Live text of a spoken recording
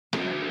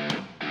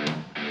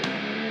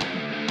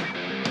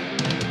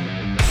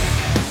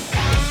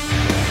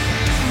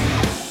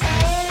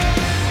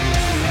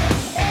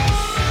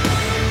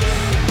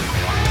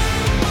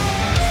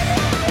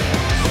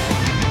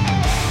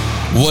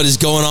What is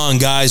going on,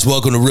 guys?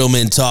 Welcome to Real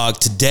Men Talk.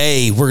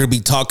 Today, we're going to be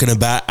talking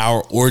about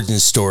our origin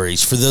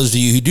stories. For those of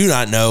you who do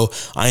not know,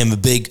 I am a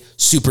big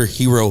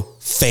superhero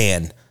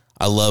fan.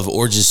 I love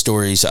origin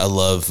stories. I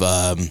love,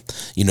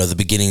 the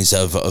beginnings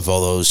of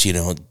all those,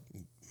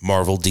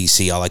 Marvel,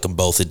 DC. I like them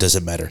both. It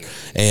doesn't matter.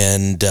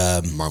 And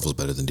Marvel's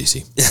better than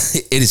DC.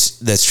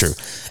 That's true.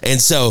 And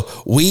so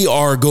we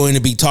are going to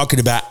be talking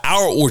about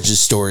our origin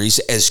stories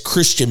as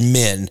Christian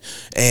men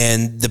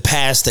and the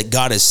path that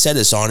God has set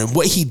us on and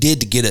what he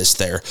did to get us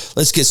there.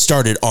 Let's get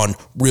started on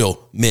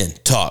Real Men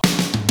Talk.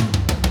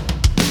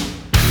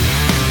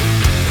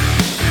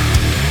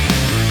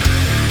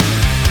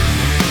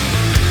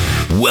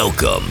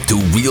 Welcome to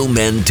Real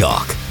Men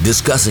Talk,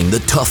 discussing the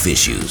tough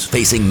issues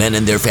facing men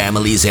and their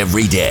families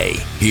every day.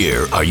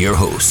 Here are your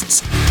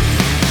hosts.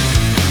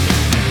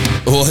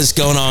 What's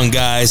going on,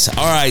 guys?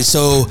 All right,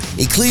 so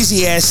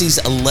Ecclesiastes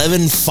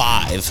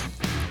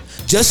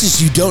 11:5. Just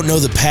as you don't know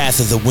the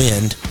path of the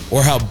wind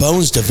or how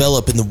bones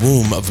develop in the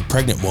womb of a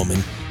pregnant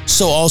woman,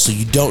 so also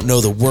you don't know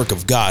the work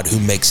of God who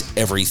makes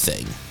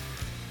everything.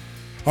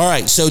 All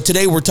right, so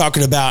today we're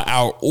talking about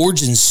our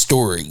origin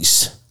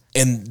stories.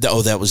 And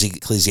that was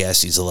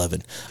Ecclesiastes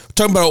 11. We're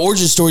talking about our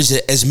origin stories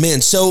as men.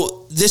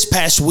 So this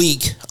past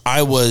week,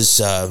 I was,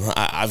 for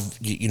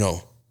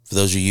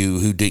those of you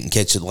who didn't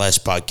catch the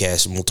last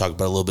podcast, and we'll talk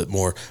about it a little bit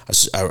more,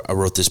 I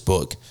wrote this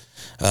book,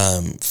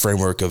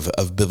 Framework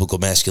of Biblical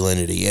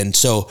Masculinity. And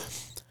so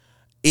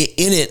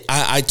in it,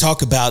 I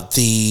talk about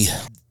the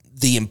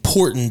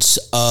importance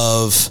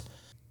of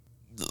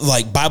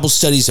like Bible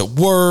studies at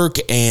work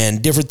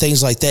and different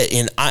things like that,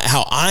 and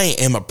how I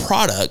am a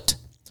product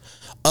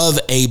of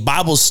a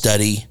Bible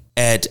study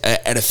at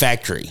a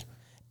factory.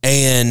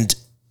 And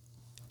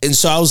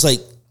so I was like,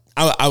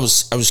 I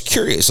was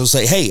curious.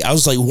 I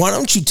was like, why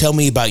don't you tell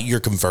me about your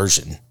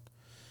conversion?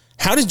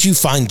 How did you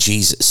find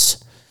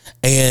Jesus?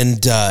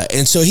 And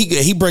so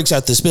he breaks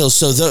out this bill.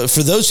 So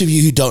for those of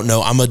you who don't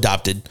know, I'm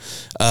adopted.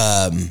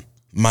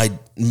 My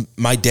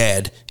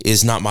dad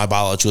is not my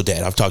biological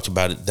dad. I've talked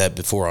about that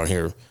before on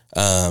here.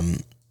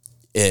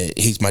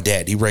 He's my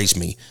dad. He raised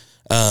me.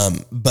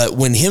 But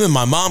when him and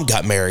my mom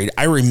got married,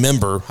 I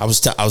remember, I was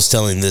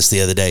telling this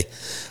the other day,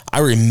 I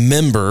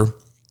remember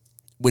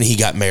when he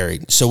got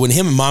married. So when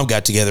him and mom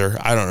got together,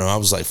 I don't know, I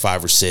was like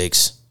 5 or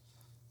 6,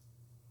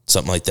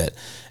 something like that.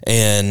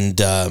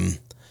 And,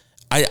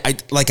 I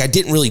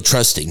didn't really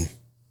trust him,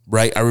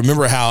 right? I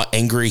remember how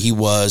angry he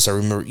was. I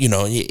remember,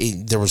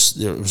 there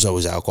was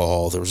always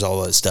alcohol. There was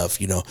all that stuff,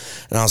 and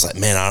I was like,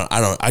 man,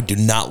 I do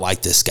not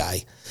like this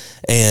guy.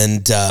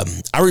 And,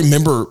 I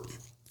remember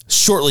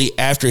shortly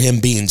after him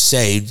being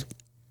saved,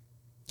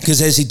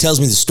 because as he tells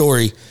me the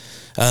story,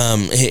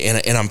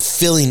 and I'm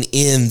filling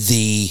in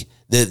the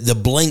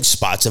blank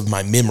spots of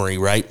my memory,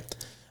 right?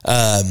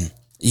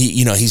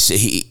 He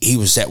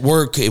was at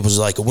work. It was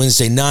like a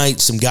Wednesday night.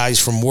 Some guys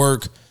from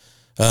work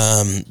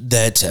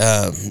that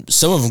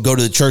some of them go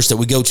to the church that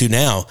we go to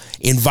now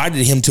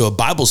invited him to a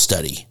Bible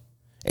study.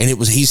 And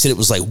he said it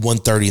was like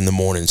 1:30 in the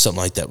morning, something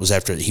like that. It was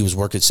after he was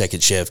working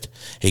second shift.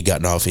 He'd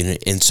gotten off.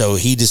 And so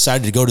he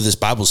decided to go to this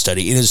Bible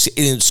study. And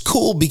it's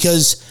cool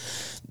because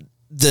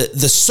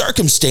the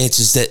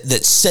circumstances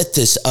that set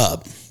this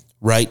up,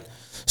 right?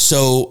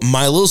 So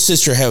my little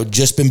sister had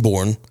just been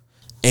born,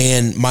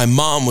 and my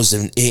mom was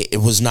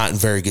not in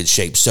very good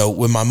shape. So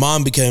when my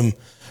mom became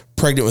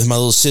pregnant with my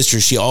little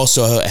sister, she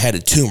also had a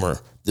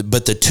tumor,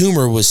 but the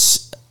tumor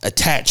was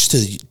attached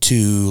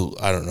to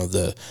I don't know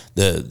the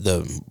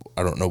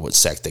I don't know what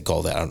sect they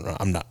call that. I don't know.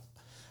 I'm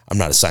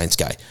not a science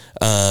guy.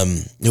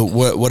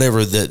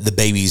 Whatever the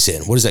baby's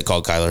in. What is that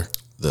called, Kyler?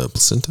 The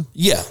placenta?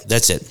 Yeah,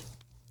 that's it.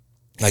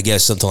 I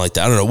guess something like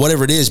that. I don't know,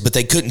 whatever it is, but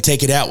they couldn't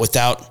take it out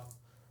without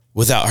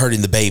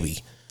hurting the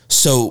baby.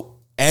 So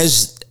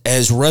as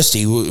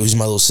Rusty, who's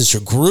my little sister,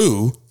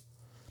 grew,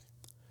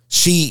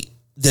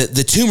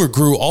 the tumor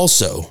grew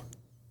also.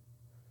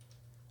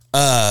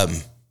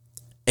 And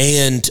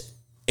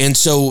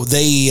so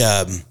they,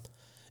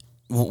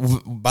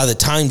 by the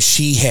time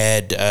she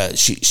had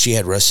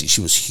Rusty,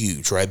 she was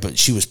huge, right? But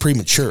she was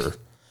premature.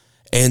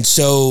 And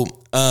so,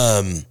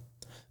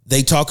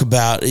 he talked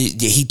about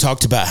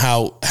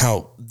how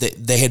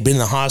they had been in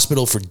the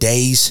hospital for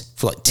days,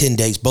 for like 10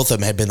 days. Both of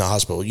them had been in the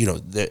hospital,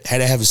 they had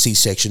to have a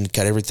C-section,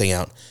 cut everything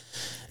out.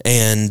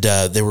 And,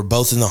 they were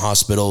both in the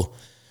hospital,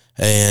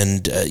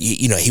 and,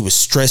 he was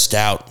stressed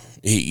out.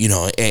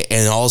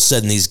 And all of a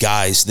sudden these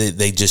guys,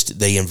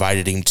 they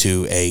invited him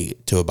to a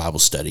Bible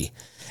study.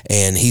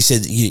 And he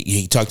said,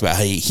 he talked about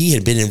how he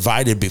had been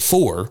invited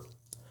before,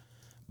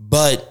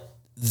 but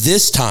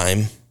this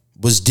time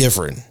was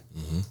different,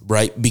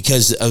 right?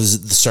 Because of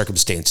the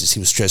circumstances. He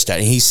was stressed out.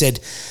 And he said,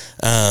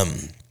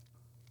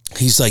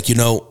 he's like,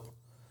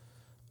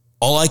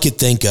 all I could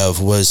think of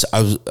was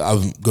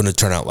I'm going to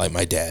turn out like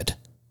my dad.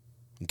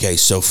 Okay.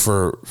 So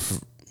for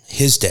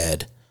his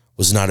dad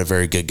was not a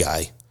very good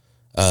guy.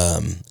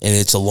 And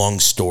it's a long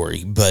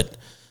story, but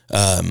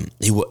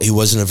He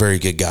wasn't a very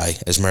good guy.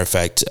 As a matter of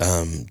fact,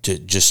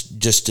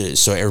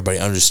 so everybody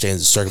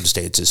understands the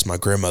circumstances, my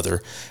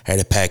grandmother had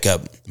to pack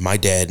up my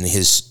dad and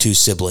his two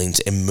siblings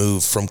and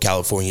move from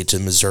California to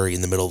Missouri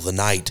in the middle of the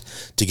night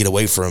to get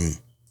away from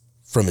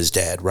his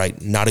dad.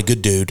 Right, not a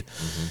good dude,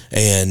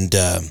 and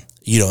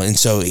and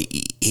so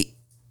he,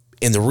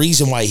 and the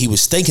reason why he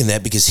was thinking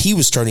that because he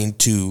was turning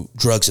to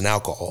drugs and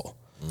alcohol.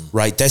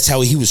 Right, that's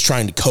how he was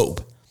trying to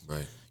cope.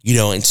 Right.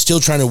 And still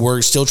trying to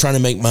work, still trying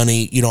to make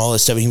money, all that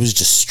stuff. And he was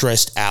just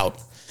stressed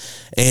out.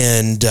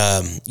 And,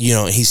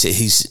 he said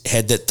he's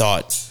had that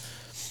thought.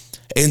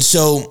 And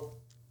so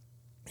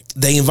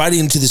they invited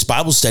him to this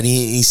Bible study.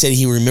 He said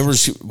he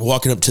remembers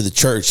walking up to the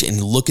church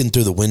and looking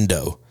through the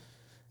window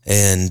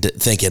and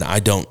thinking,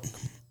 I don't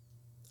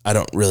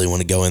really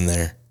want to go in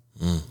there,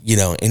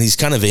 and he's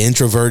kind of an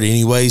introvert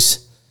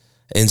anyways.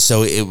 And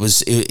so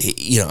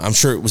I'm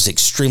sure it was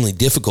extremely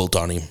difficult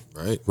on him.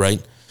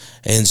 Right.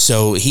 And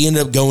so he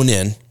ended up going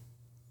in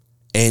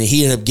and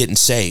he ended up getting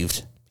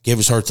saved, gave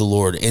his heart to the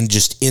Lord, and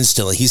just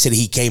instantly, he said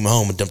he came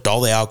home and dumped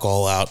all the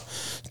alcohol out,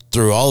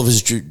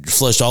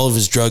 flushed all of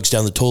his drugs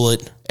down the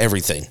toilet,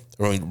 everything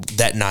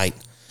that night.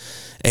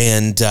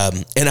 And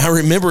I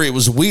remember it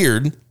was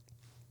weird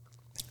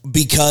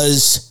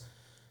because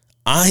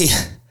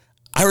I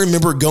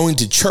remember going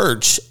to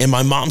church and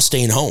my mom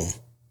staying home.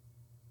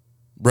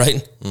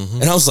 Right.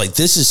 And I was like,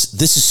 this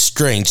is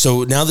strange.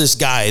 So now this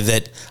guy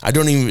that I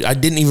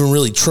didn't even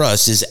really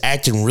trust is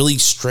acting really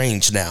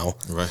strange now.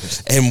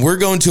 Right. And we're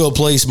going to a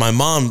place my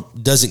mom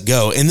doesn't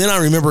go. And then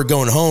I remember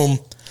going home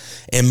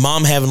and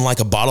mom having like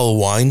a bottle of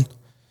wine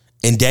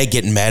and dad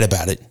getting mad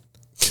about it.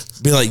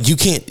 Be like, you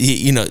can't,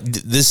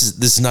 this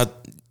is not,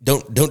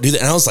 don't do that.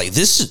 And I was like,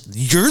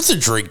 you're the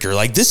drinker.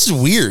 Like, this is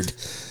weird,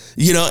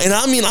 and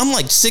I mean, I'm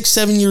like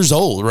 6-7 years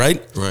old.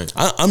 Right. Right.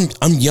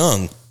 I'm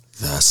young.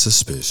 That's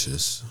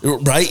suspicious.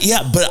 Right?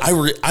 Yeah, but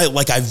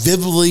I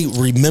vividly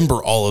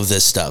remember all of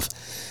this stuff.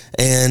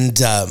 And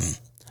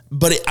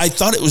but I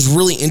thought it was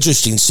really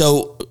interesting.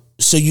 So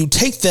you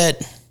take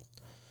that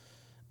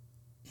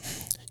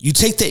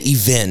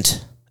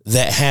event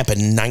that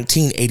happened in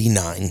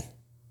 1989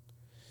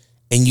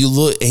 and you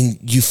look and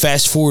you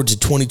fast forward to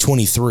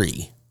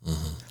 2023.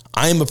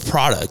 I am a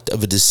product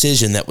of a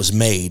decision that was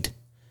made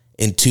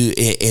in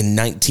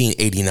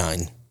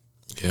 1989.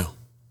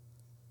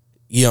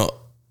 Yeah.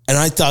 And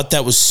I thought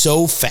that was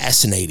so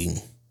fascinating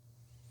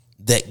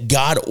that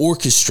God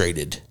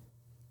orchestrated,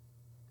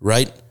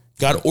 right?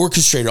 God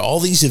orchestrated all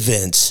these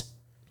events.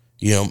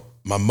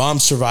 My mom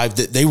survived.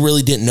 They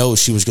really didn't know if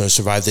she was going to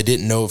survive. They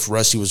didn't know if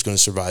Rusty was going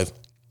to survive.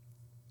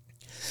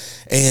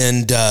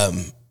 And,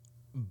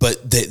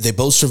 but they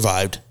both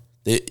survived.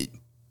 They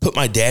put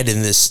my dad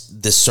in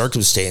this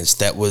circumstance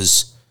that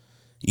was,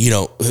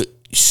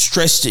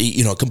 stressed,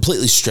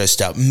 completely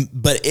stressed out,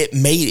 but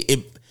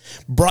it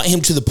brought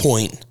him to the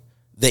point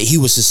that he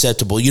was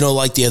susceptible.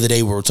 Like the other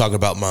day we were talking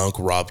about my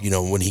Uncle Rob,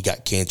 when he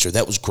got cancer,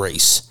 that was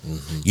grace.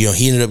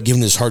 He ended up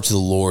giving his heart to the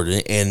Lord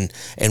and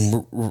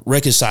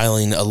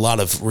reconciling a lot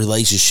of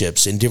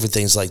relationships and different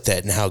things like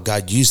that and how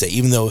God used that,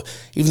 even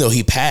though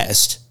he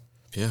passed.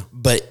 Yeah.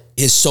 But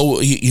his soul,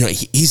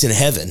 he's in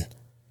heaven,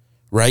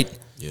 right?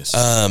 Yes.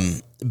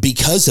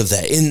 Because of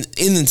that.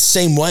 In the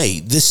same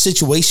way, this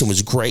situation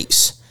was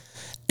grace,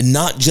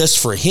 not just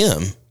for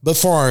him, but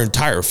for our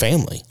entire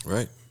family.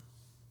 Right.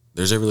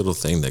 There's every little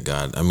thing that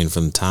God,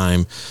 from the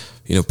time,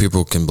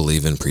 people can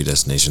believe in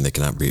predestination. They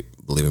cannot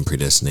believe in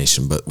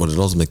predestination. But what it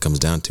ultimately comes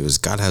down to is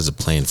God has a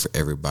plan for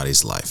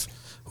everybody's life,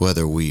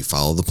 whether we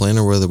follow the plan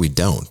or whether we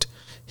don't.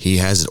 He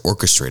has it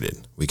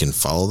orchestrated. We can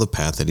follow the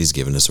path that he's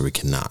given us or we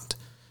cannot.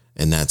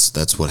 And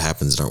that's what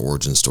happens in our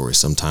origin story.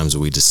 Sometimes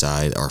we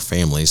decide, our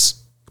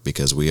families,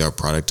 because we are a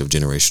product of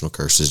generational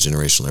curses,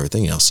 generational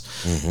everything else.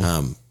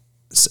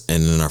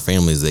 And in our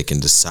families, they can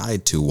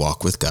decide to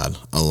walk with God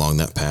along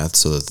that path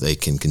so that they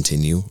can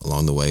continue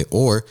along the way,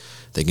 or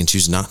they can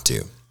choose not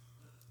to.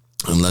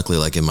 And luckily,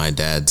 like in my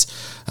dad's,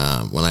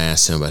 when I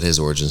asked him about his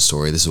origin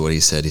story, this is what he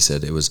said. He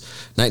said it was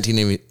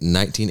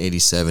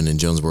 1987 in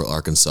Jonesboro,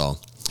 Arkansas.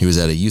 He was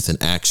at a Youth in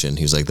Action.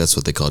 He was like, that's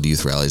what they called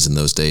youth rallies in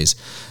those days.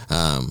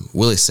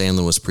 Willie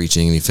Sandlin was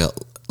preaching, and he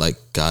felt like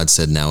God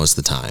said, now is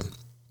the time.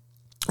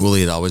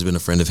 Willie had always been a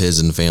friend of his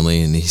and the family,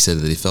 and he said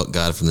that he felt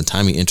God from the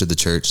time he entered the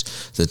church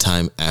to the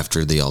time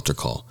after the altar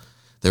call.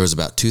 There was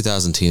about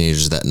 2,000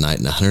 teenagers that night,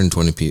 and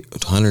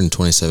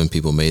 127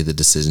 people made the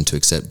decision to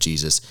accept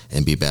Jesus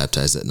and be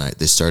baptized that night.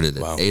 They started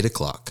at 8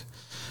 o'clock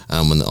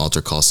when the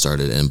altar call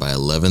started, and by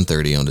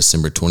 11:30 on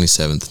December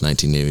 27th,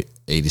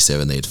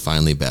 1987, they had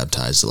finally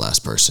baptized the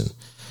last person.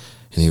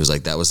 And he was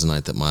like, that was the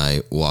night that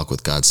my walk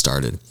with God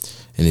started.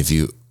 And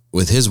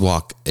with his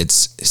walk,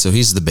 so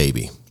he's the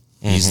baby.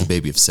 He's the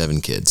baby of 7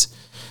 kids.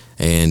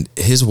 And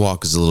his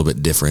walk is a little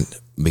bit different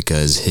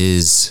because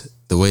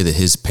the way that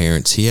his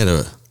parents, he had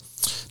not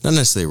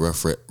necessarily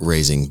rough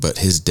raising, but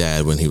his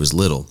dad, when he was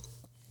little,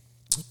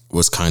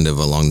 was kind of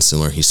along the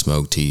similar. He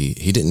smoked. He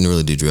didn't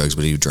really do drugs,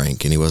 but he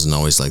drank, and he wasn't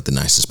always like the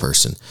nicest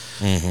person.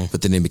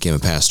 But then he became a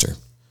pastor.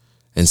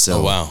 And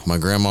so wow. my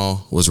grandma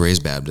was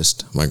raised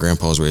Baptist. My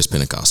grandpa was raised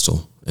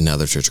Pentecostal, and now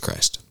they're Church of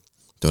Christ.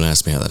 Don't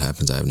ask me how that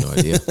happens. I have no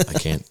idea.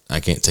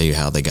 I can't tell you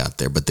how they got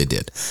there, but they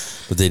did.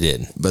 But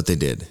they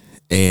did.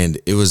 And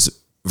it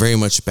was very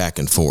much back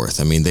and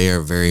forth. I mean, they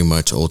are very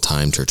much old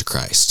time Church of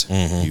Christ.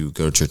 Mm-hmm. You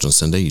go to church on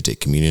Sunday, you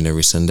take communion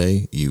every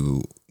Sunday,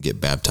 you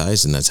get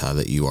baptized, and that's how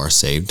that you are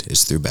saved,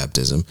 is through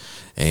baptism.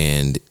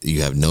 And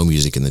you have no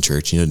music in the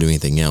church. You don't do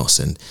anything else.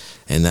 And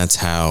that's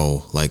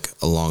how, like,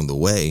 along the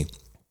way,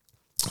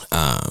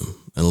 and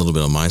a little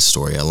bit of my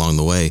story along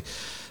the way,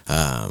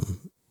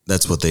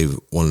 that's what they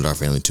wanted our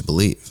family to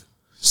believe.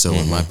 So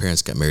when my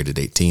parents got married at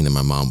 18 and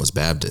my mom was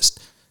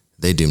Baptist,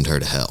 they doomed her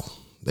to hell.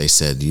 They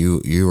said,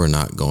 you are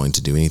not going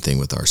to do anything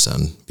with our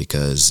son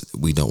because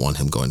we don't want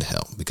him going to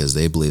hell, because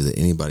they believe that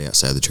anybody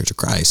outside the Church of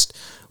Christ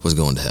was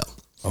going to hell.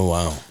 Oh,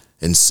 wow.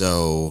 And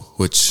so,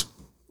 which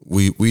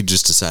we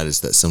just decided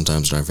that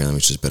sometimes in our family,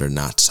 it's just better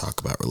not to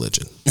talk about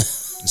religion.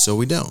 So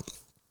we don't.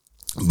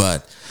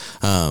 But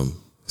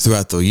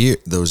throughout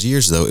those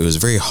years, though, it was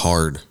very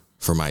hard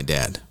for my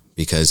dad,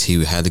 because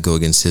he had to go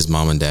against his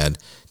mom and dad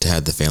to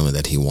have the family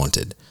that he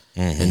wanted.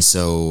 Mm-hmm. And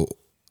so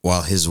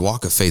while his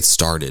walk of faith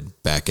started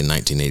back in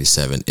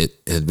 1987,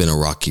 it had been a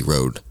rocky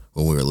road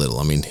when we were little.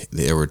 I mean,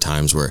 there were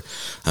times where,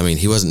 I mean,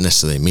 he wasn't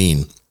necessarily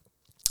mean,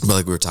 but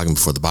like we were talking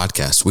before the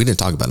podcast, we didn't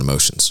talk about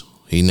emotions.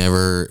 He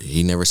never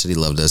said he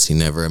loved us.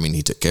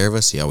 He took care of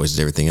us. He always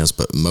did everything else,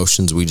 but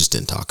emotions, we just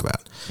didn't talk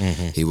about.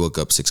 Mm-hmm. He woke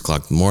up 6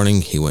 o'clock in the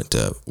morning. He went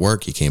to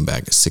work. He came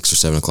back at 6 or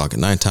 7 o'clock at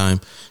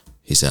nighttime.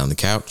 He sat on the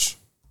couch.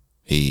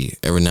 He,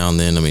 every now and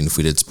then, I mean, if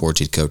we did sports,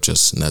 he'd coach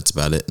us, and that's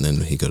about it. And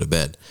then he'd go to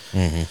bed.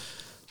 Mm-hmm.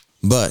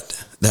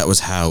 But that was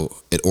how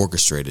it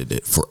orchestrated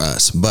it for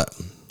us. But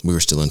we were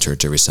still in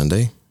church every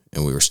Sunday,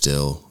 and we were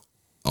still,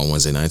 on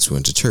Wednesday nights, we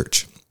went to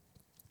church.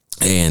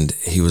 And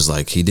he was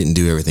like, he didn't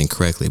do everything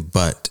correctly,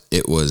 but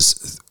it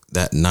was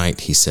that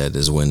night, he said,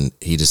 is when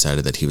he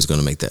decided that he was going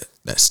to make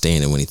that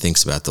stand. And when he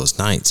thinks about those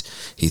nights,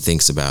 he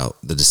thinks about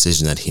the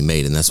decision that he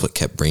made. And that's what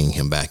kept bringing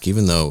him back,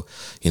 even though,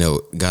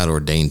 God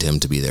ordained him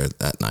to be there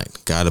that night.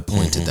 God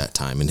appointed that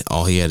time. And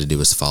all he had to do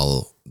was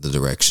follow the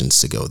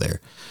directions to go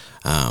there.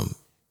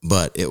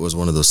 But it was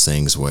one of those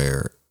things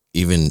where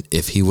even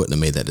if he wouldn't have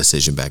made that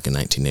decision back in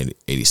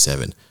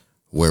 1987,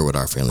 where would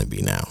our family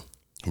be now?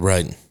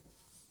 Right.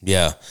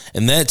 Yeah.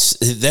 And that's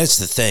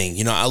the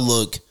thing. I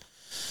look,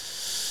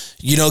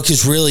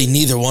 because really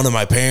neither one of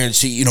my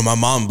parents, my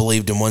mom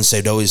believed in once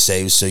saved, always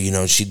saved. So,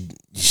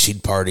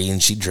 she'd party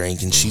and she'd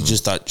drink, and she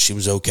just thought she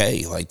was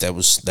okay. Like that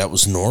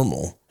was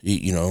normal.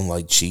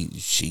 Like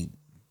she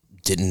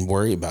didn't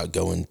worry about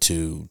going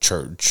to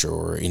church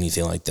or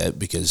anything like that,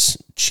 because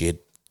she had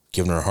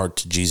given her heart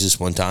to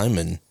Jesus one time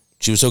and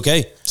she was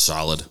okay.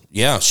 Solid.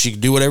 Yeah. She could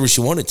do whatever she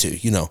wanted to,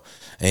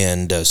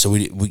 and so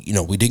we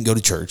didn't go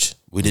to church.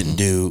 We didn't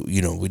do,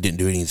 we didn't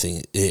do any of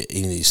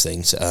these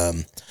things.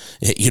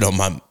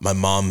 My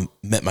mom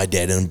met my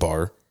dad in a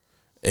bar,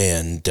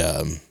 and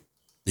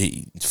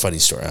funny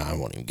story. I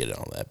won't even get into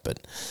all that, but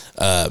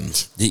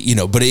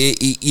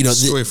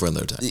story for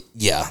another time.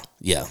 Yeah.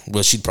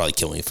 Well, she'd probably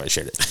kill me if I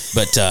shared it,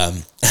 but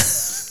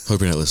hope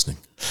you're not listening.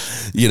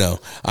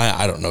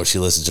 I don't know if she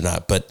listens or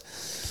not, but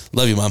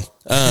love you, Mom.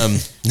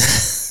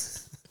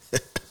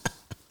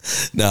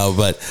 No,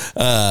 but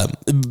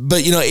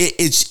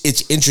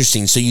it's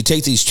interesting. So you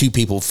take these two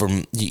people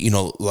from,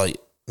 like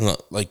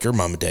your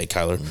mom and dad,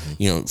 Kyler,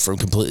 from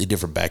completely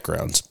different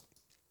backgrounds.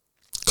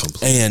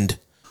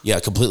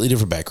 Completely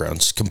different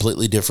backgrounds,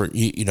 completely different,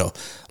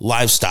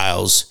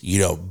 lifestyles.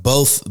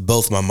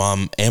 Both my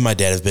mom and my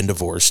dad have been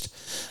divorced.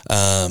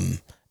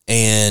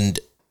 And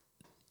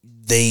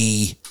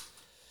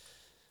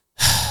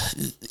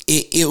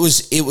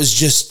it was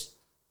just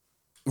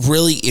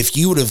really, if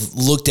you would have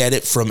looked at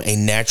it from a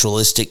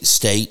naturalistic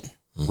state,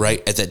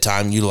 right, at that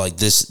time, you're like,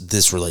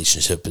 this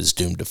relationship is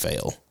doomed to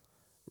fail,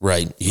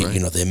 right?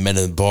 They met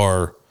in the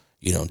bar,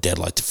 dad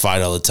liked to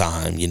fight all the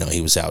time,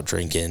 he was out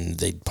drinking,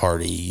 they'd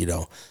party,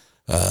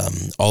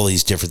 all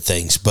these different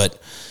things.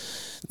 But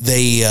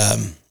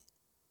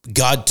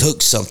God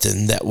took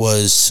something that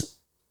was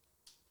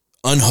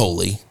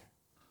unholy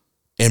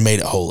and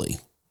made it holy.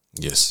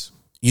 Yes.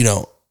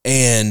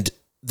 And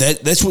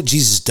that's what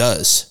Jesus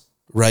does,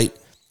 right?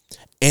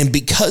 And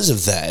because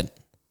of that,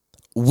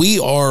 we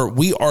are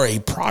a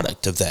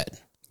product of that.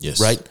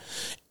 Yes. Right.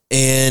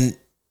 And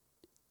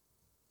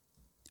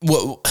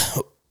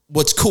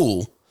what's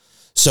cool.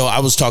 So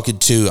we were talking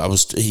to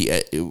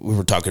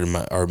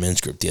our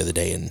men's group the other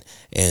day, and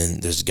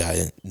there's a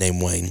guy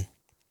named Wayne.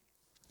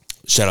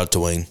 Shout out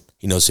to Wayne.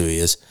 He knows who he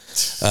is.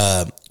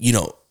 When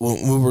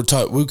we were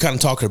kind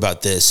of talking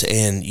about this,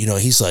 and,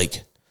 he's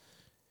like,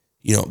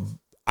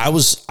 I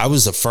was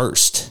the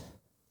first,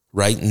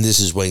 right? And this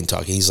is Wayne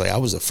talking. He's like, I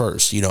was the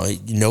first.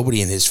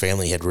 Nobody in his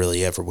family had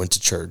really ever went to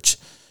church.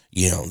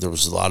 There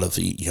was a lot of,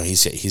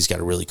 he's got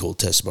a really cool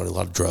testimony, a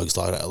lot of drugs, a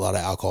lot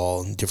of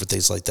alcohol and different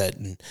things like that.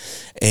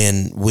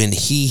 And when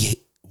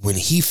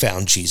he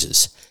found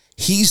Jesus,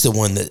 he's the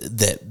one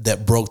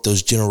that broke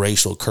those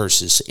generational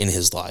curses in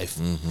his life.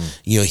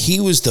 Mm-hmm. He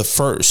was the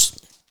first.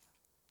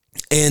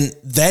 And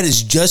that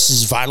is just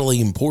as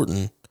vitally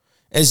important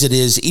as it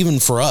is even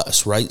for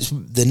us, right?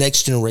 The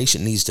next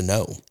generation needs to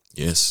know.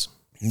 Yes.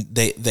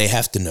 They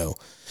have to know.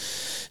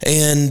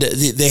 And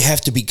they have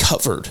to be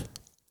covered.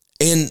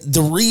 And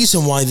the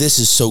reason why this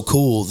is so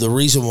cool, the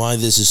reason why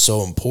this is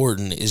so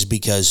important is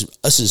because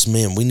us as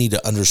men, we need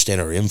to understand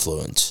our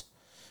influence.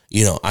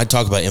 You know, I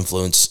talk about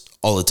influence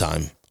all the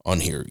time on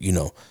here, you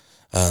know.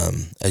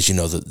 As you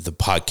know, the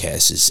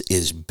podcast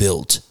is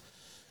built.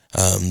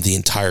 The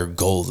entire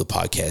goal of the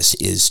podcast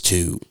is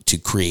to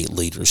create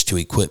leaders, to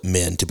equip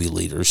men to be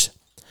leaders.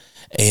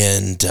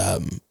 And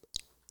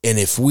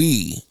if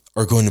we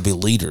are going to be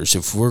leaders,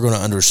 if we're going to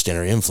understand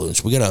our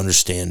influence, we got to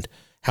understand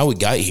how we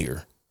got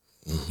here,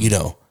 you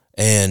know,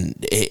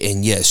 and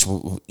yes,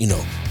 you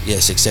know,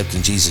 yes,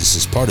 accepting Jesus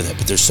is part of that,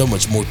 but there's so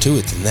much more to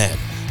it than that.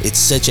 It's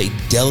such a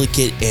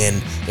delicate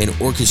and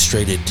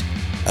orchestrated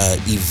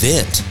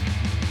event,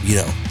 you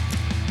know.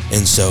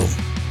 And so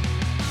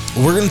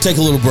we're going to take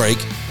a little break.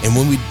 And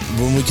when we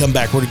come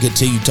back, we're going to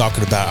continue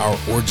talking about our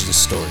origin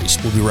stories.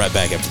 We'll be right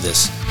back after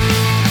this.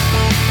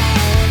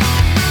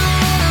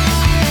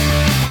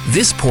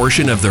 This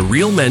portion of the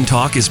Real Men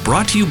Talk is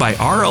brought to you by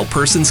R.L.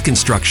 Persons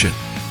Construction.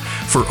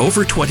 For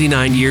over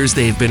 29 years,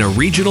 they have been a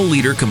regional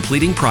leader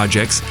completing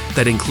projects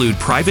that include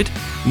private,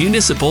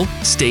 municipal,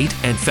 state,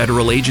 and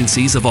federal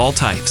agencies of all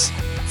types.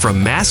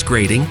 From mass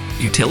grading,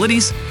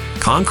 utilities,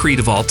 concrete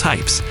of all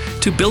types,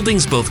 to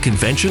buildings both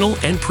conventional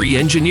and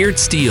pre-engineered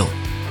steel.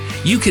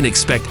 You can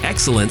expect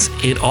excellence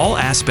in all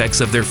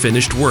aspects of their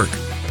finished work.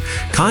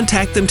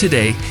 Contact them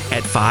today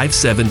at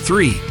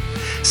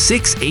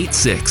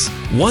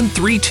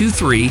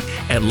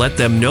 573-686-1323 and let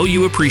them know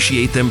you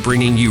appreciate them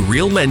bringing you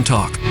Real Men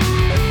Talk.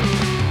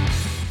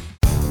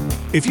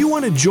 If you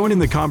want to join in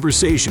the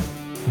conversation,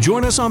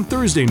 join us on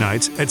Thursday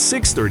nights at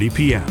 6:30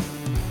 p.m.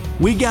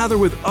 We gather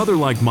with other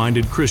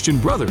like-minded Christian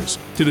brothers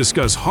to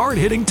discuss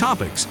hard-hitting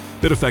topics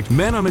that affect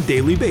men on a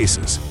daily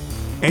basis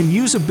and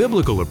use a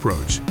biblical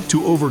approach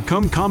to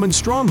overcome common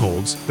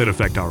strongholds that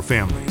affect our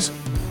families.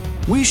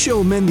 We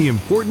show men the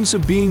importance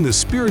of being the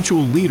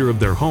spiritual leader of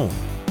their home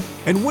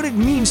and what it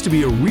means to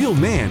be a real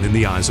man in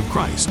the eyes of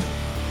Christ.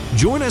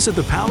 Join us at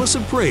the Palace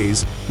of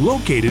Praise,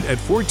 located at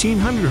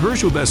 1400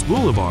 Herschel Best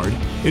Boulevard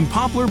in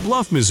Poplar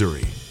Bluff,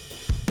 Missouri.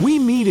 We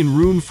meet in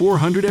room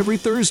 400 every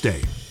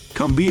Thursday.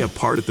 Come be a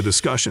part of the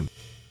discussion.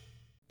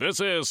 This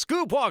is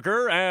Scoop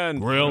Walker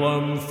and Grill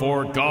 'em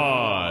for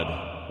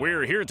God.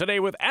 We're here today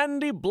with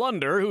Andy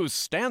Blunder, who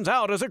stands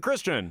out as a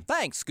Christian.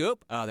 Thanks,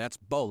 Scoop. That's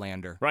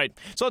Bolander. Right.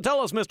 So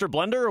tell us, Mr.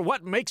 Blunder,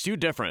 what makes you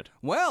different?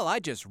 Well, I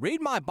just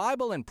read my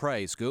Bible and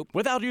pray, Scoop.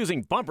 Without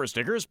using bumper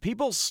stickers,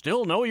 people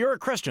still know you're a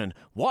Christian.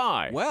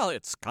 Why? Well,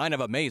 it's kind of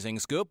amazing,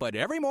 Scoop, but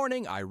every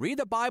morning I read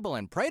the Bible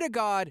and pray to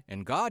God,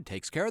 and God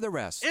takes care of the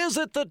rest. Is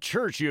it the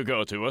church you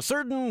go to, a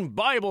certain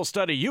Bible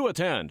study you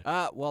attend?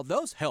 Well,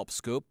 those help,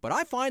 Scoop, but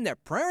I find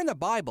that prayer and the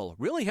Bible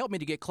really help me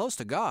to get close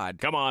to God.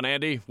 Come on,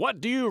 Andy.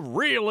 What do you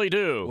really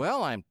do?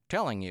 Well, I'm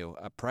telling you,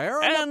 a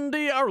prayer and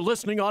Andy, our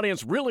listening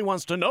audience really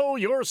wants to know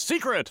your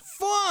secret.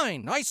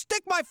 Fine! I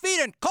stick my feet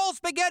in cold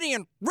spaghetti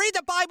and read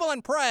the Bible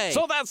and pray.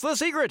 So that's the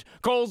secret.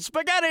 Cold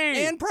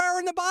spaghetti. And prayer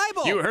in the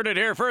Bible. You heard it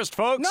here first,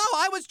 folks. No,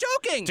 I was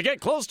joking. To get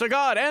close to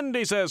God,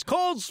 Andy says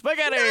cold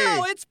spaghetti.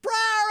 No, it's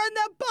prayer in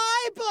the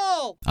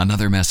Bible.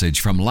 Another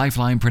message from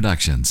Lifeline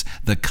Productions,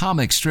 the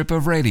comic strip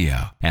of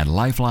radio at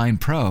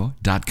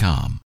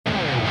lifelinepro.com.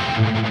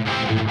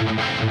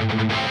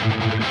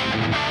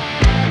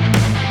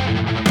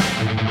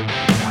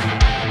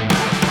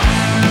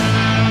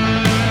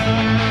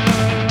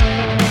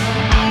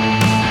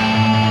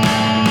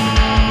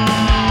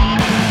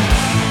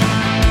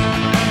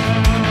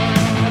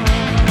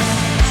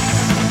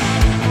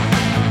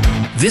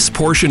 This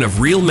portion of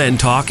Real Men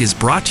Talk is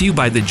brought to you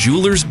by the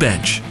Jeweler's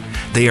Bench.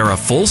 They are a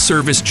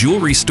full-service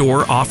jewelry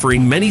store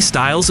offering many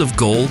styles of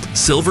gold,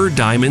 silver,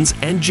 diamonds,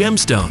 and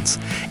gemstones.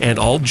 And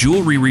all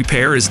jewelry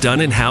repair is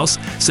done in-house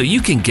so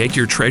you can get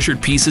your treasured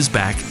pieces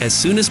back as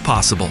soon as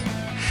possible.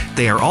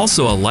 They are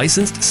also a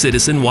licensed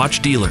Citizen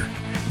Watch dealer.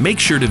 Make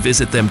sure to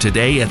visit them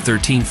today at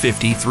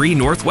 1353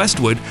 North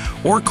Westwood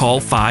or call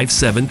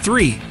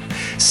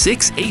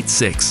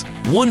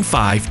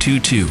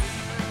 573-686-1522.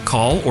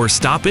 Call or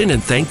stop in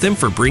and thank them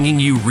for bringing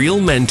you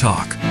Real Men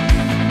Talk.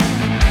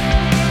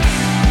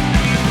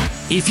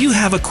 If you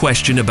have a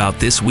question about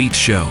this week's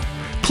show,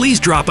 please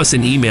drop us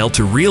an email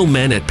to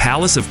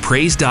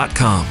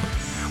realmen@palaceofpraise.com.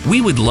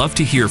 We would love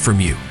to hear from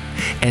you.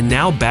 And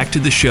now back to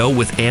the show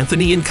with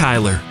Anthony and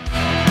Kyler.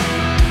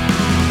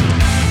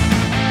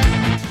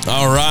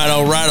 All right.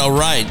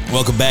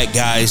 Welcome back,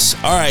 guys.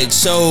 All right,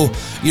 so,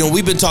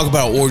 we've been talking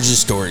about origin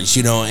stories,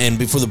 and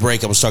before the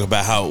break, I was talking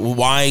about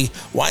why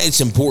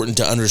it's important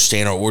to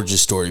understand our origin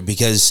story,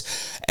 because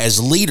as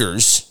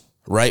leaders,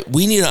 right,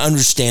 we need to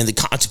understand the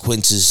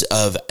consequences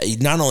of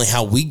not only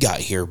how we got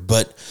here,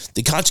 but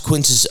the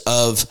consequences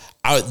of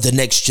the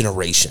next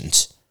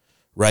generations,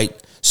 right?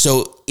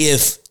 So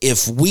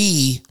if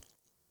we,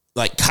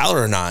 like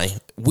Kyler and I,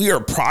 we are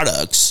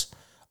products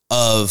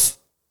of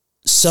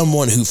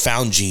someone who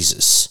found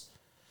Jesus.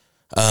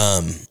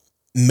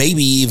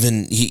 maybe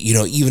even,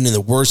 even in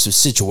the worst of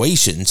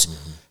situations,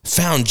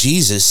 found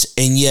Jesus,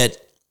 and yet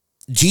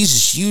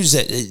Jesus used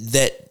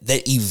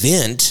that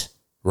event,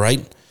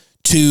 right,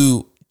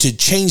 to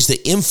change the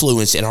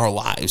influence in our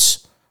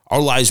lives.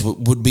 Our lives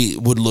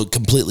would look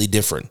completely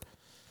different.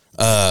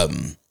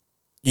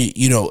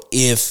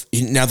 If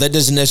now that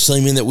doesn't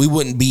necessarily mean that we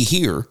wouldn't be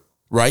here,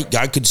 right?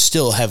 God could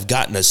still have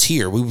gotten us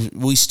here.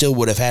 We still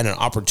would have had an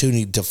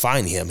opportunity to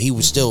find him. He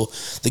was still,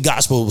 the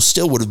gospel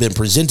still would have been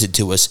presented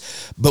to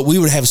us, but we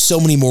would have so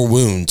many more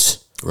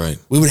wounds. Right.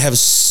 We would have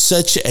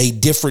such a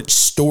different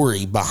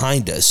story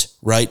behind us,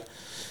 right?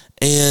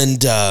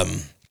 And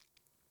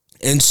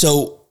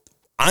so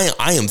I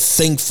am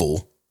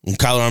thankful, and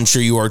Kyler, I'm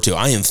sure you are too.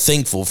 I am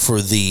thankful for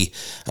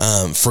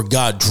for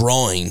God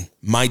drawing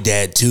my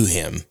dad to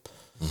him,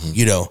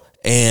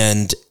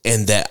 and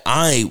that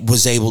I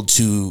was able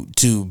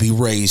to be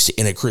raised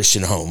in a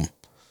Christian home.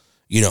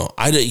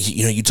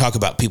 You talk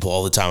about people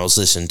all the time. I was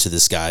listening to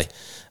this guy.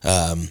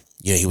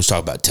 He was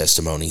talking about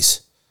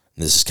testimonies.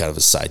 And this is kind of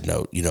a side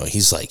note.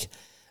 He's like,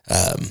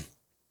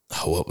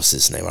 what was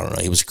his name? I don't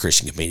know. He was a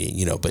Christian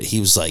comedian, but he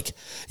was like,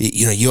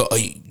 you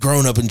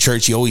growing up in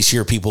church, you always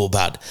hear people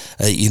about,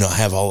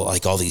 have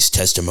all these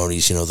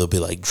testimonies, they'll be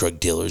like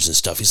drug dealers and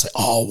stuff. He's like,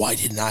 oh, why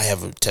didn't I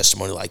have a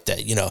testimony like that?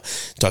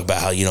 Talk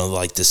about how,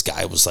 like this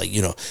guy was like,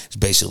 he's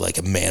basically like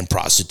a man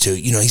prostitute,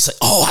 he's like,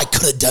 oh, I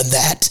could have done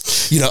that,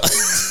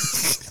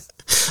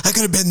 I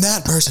could have been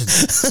that person,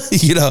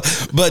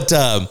 but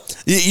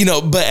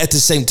at the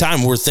same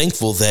time, we're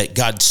thankful that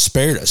God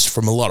spared us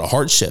from a lot of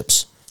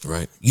hardships.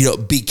 Right.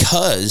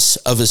 Because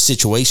of a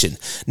situation.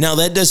 Now,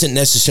 that doesn't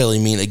necessarily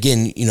mean,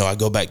 again, I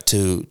go back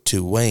to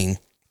Wayne,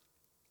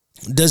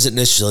 doesn't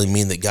necessarily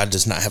mean that God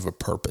does not have a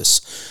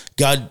purpose.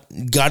 God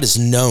is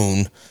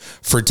known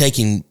for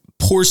taking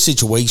poor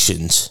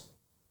situations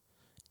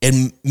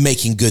and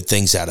making good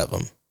things out of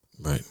them.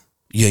 Right.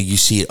 You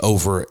see it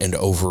over and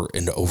over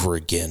and over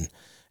again,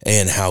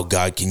 and how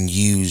God can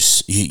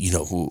use,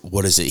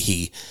 what is it?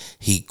 He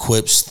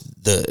equips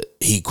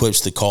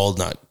the called,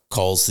 not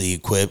calls the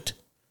equipped.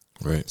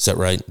 Right. Is that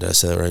right? Did I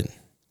say that right?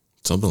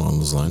 Something along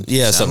those lines.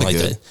 Yeah, something like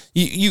that.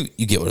 You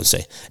get what I'm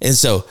saying. And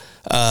so,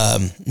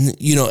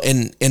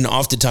 and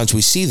oftentimes we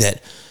see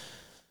that.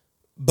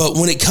 But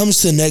when it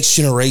comes to the next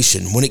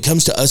generation, when it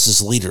comes to us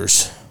as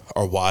leaders,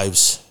 our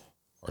wives,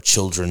 our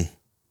children,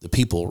 the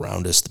people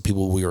around us, the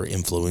people we are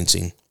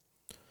influencing,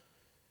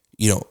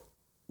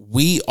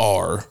 we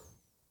are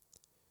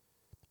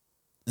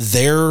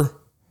there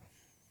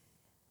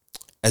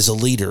as a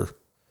leader.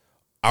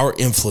 Our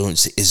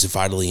influence is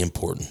vitally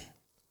important.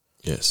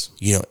 Yes.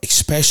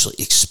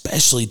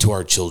 Especially to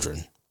our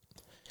children.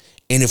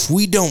 And if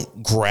we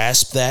don't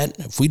grasp that,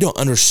 if we don't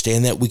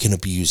understand that, we can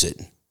abuse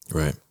it.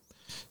 Right.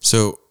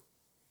 So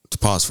to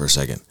pause for a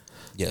second.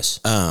 Yes.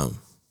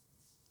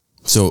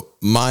 So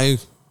my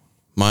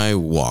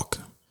walk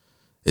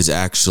is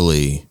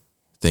actually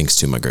thanks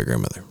to my great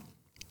grandmother.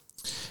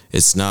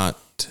 It's not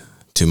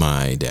to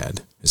my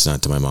dad. It's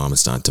not to my mom.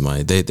 It's not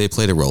to they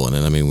played a role in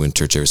it. I mean, we went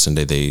to church every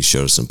Sunday, they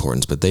showed us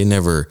importance, but they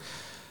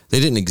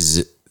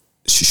didn't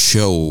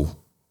show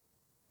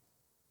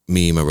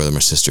me, my brother, my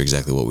sister,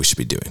 exactly what we should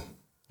be doing.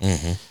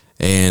 Mm-hmm.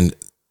 And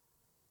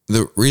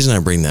the reason I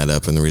bring that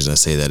up and the reason I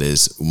say that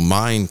is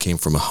mine came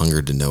from a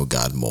hunger to know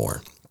God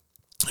more.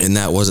 And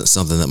that wasn't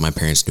something that my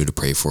parents knew to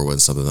pray for. It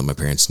wasn't something that my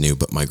parents knew,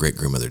 but my great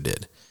grandmother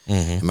did.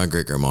 Mm-hmm. And my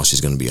great grandma,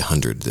 she's going to be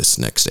 100 this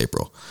next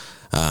April.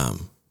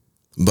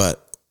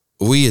 But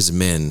we as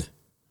men,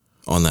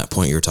 on that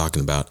point you're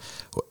talking about,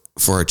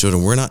 for our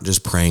children, we're not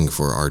just praying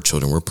for our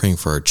children. We're praying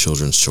for our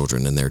children's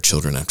children and their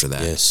children after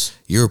that. Yes.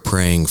 You're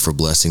praying for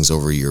blessings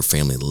over your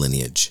family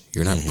lineage.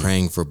 You're not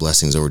praying for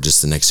blessings over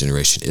just the next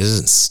generation. It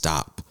doesn't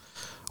stop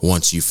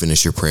once you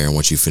finish your prayer and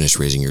once you finish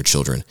raising your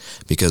children,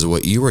 because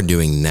what you are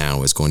doing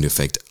now is going to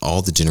affect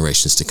all the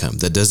generations to come.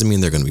 That doesn't mean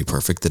they're going to be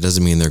perfect. That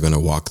doesn't mean they're going to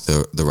walk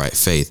the right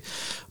faith.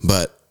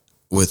 But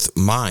with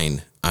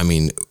mine, I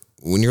mean,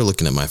 when you're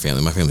looking at my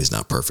family's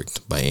not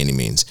perfect by any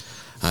means.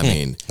 I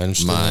mean,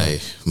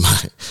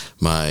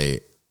 my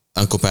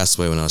uncle passed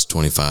away when I was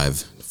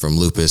 25 from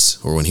lupus,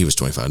 or when he was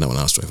 25, not when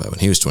I was 25, when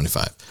he was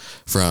 25,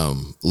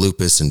 from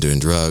lupus and doing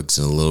drugs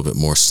and a little bit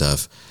more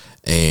stuff.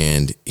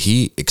 And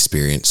he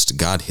experienced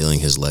God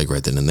healing his leg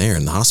right then and there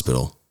in the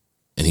hospital,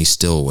 and he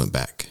still went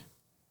back.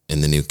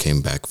 And then he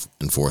came back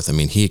and forth. I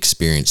mean, he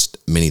experienced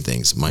many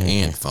things. My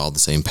aunt followed the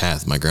same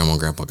path. My grandma and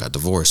grandpa got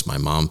divorced. My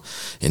mom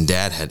and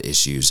dad had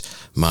issues.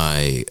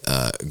 My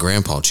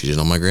grandpa cheated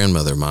on my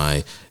grandmother.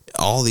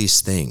 All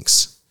these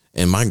things.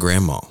 And my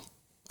grandma,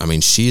 I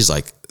mean, she's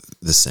like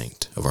the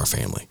saint of our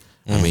family.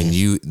 Mm-hmm. I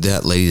mean,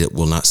 that lady that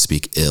will not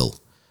speak ill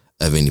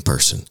of any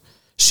person.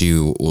 She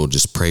will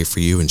just pray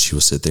for you, and she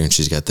will sit there, and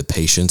she's got the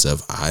patience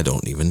of, I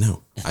don't even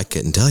know. I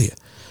couldn't tell you.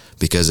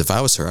 Because if I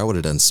was her, I would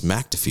have done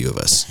smacked a few of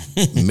us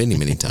many,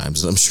 many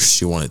times. And I'm sure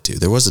she wanted to.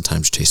 There was a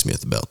time she chased me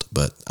with the belt,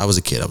 but I was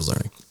a kid. I was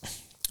learning.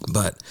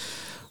 But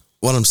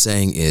what I'm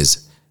saying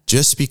is,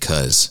 just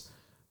because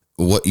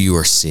what you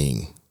are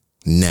seeing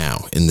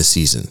now in the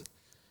season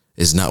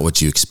is not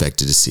what you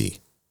expected to see,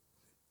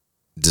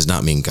 does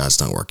not mean God's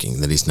not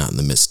working, that he's not in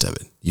the midst of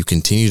it. You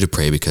continue to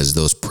pray because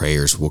those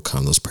prayers will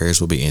come. Those prayers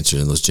will be answered,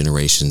 and those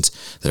generations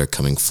that are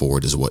coming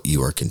forward is what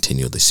you are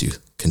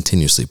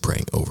continuously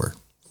praying over.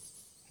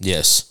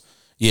 Yes.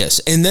 Yes.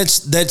 And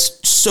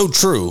that's so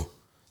true.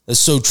 That's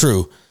so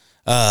true.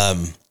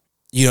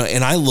 You know,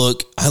 and I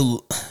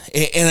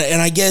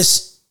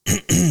guess,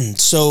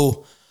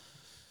 so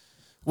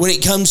when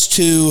it comes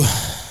to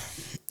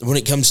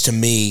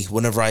me,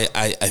 whenever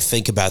I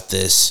think about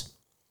this,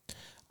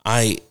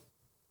 my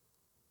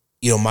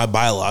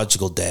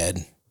biological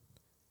dad,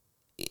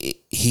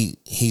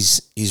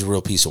 he's a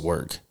real piece of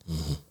work.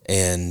 Mm-hmm.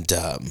 And,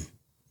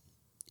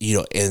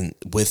 and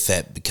with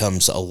that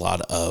becomes a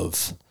lot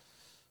of,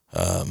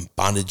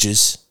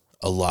 bondages,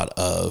 a lot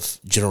of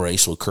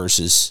generational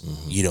curses,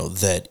 mm-hmm.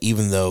 That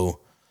even though,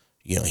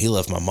 he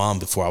left my mom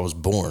before I was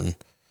born,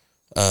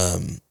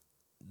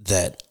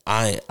 that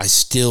I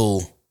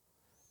still,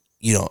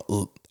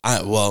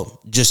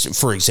 just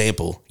for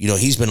example,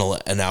 he's been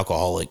an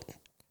alcoholic,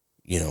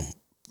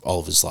 all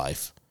of his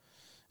life.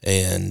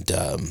 And,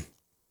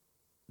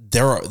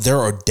 there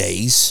are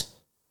days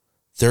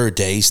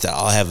that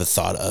I'll have a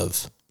thought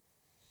of,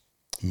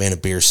 man, a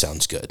beer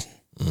sounds good.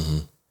 Mm-hmm.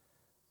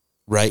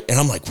 Right. And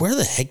I'm like, where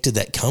the heck did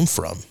that come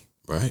from?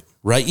 Right.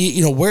 Right.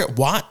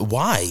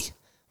 Why?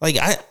 Like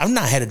I've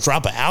not had a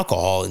drop of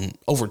alcohol in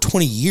over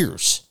 20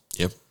 years.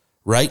 Yep.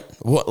 Right.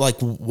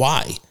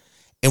 Why?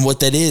 And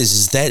what that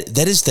is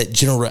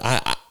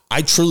that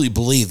I truly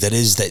believe that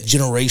is that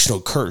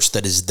generational curse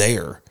that is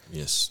there.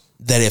 Yes.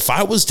 That if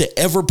I was to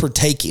ever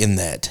partake in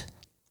that,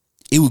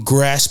 it would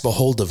grasp a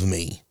hold of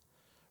me.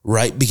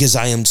 Right. Because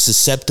I am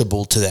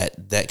susceptible to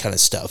that kind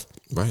of stuff.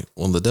 Right.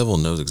 Well, the devil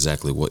knows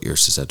exactly what you're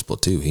susceptible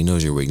to. He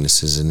knows your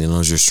weaknesses and he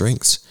knows your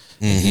strengths.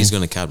 Mm-hmm. And he's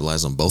going to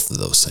capitalize on both of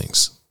those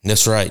things.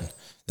 That's right.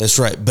 That's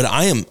right. But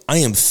I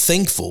am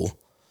thankful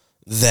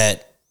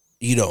that,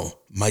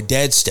 my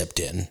dad stepped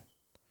in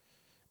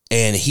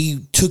and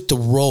he took the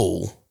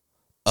role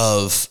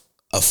of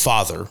a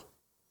father,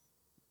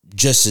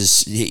 just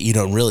as,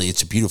 really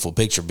it's a beautiful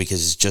picture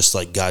because it's just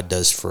like God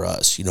does for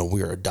us.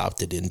 We are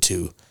adopted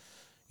into,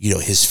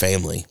 his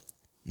family.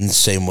 In the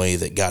same way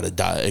that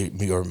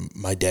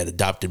my dad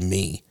adopted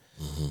me.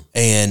 Mm-hmm.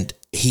 And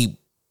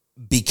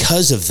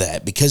because of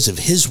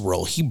his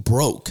role, he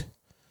broke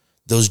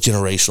those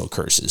generational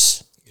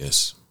curses.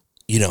 Yes.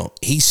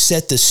 He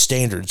set the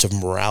standards of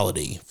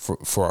morality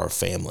for our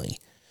family.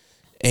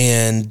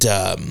 And,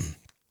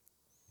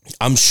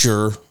 I'm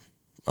sure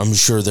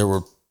there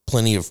were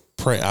plenty of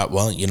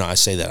I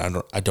say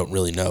that I don't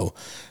really know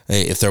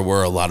if there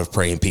were a lot of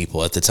praying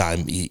people at the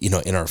time,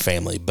 in our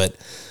family, but,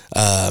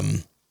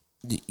 I'm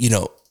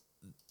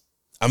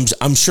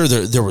sure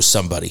there was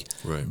somebody,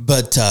 right?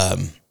 But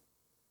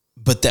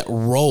that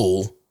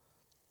role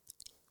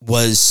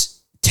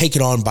was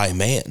taken on by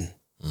man,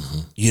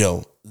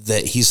 mm-hmm.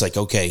 That he's like,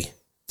 okay,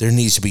 there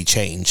needs to be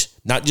change,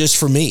 not just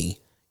for me,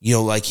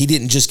 like he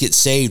didn't just get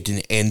saved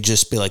and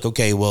just be like,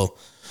 okay, well,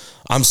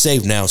 I'm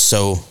saved now.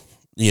 So,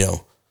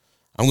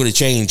 I'm going to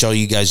change. All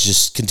you guys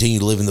just continue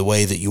to live in the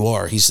way that you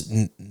are.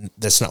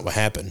 That's not what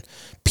happened.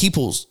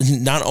 People,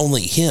 not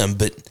only him,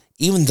 but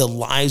even the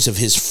lives of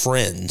his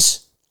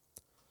friends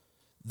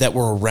that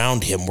were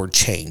around him were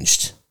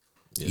changed.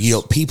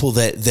 Yes. People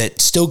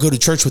that still go to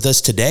church with us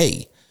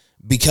today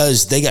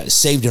because they got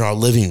saved in our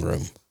living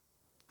room,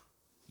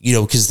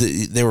 because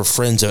they were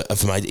friends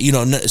of my,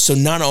 so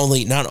not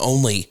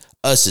only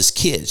us as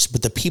kids,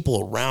 but the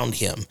people around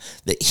him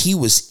that he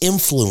was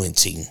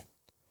influencing,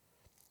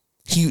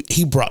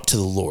 he brought to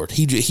the Lord.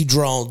 He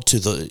drawed to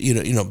the,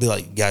 be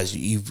like, guys,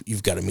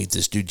 you've got to meet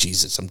this dude,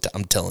 Jesus.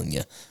 I'm telling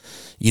you.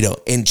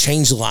 And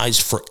change lives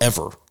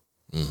forever.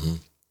 Mm-hmm.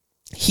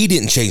 He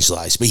didn't change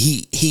lives, but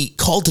he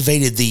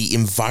cultivated the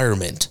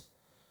environment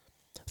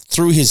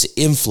through his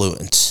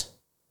influence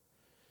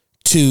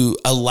to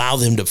allow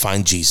them to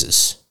find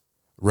Jesus,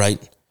 right?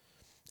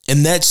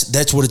 And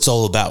that's what it's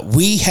all about.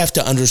 We have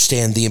to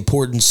understand the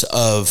importance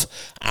of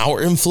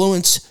our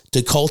influence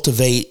to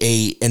cultivate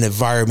an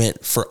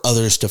environment for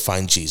others to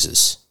find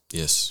Jesus.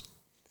 Yes.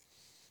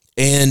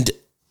 And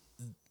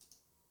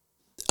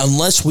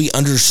unless we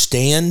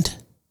understand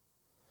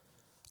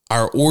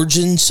our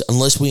origins,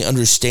 unless we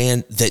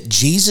understand that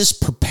Jesus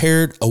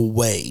prepared a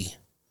way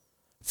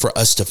for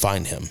us to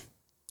find him.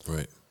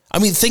 Right. I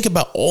mean, think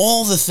about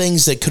all the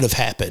things that could have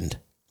happened.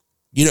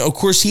 Of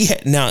course, he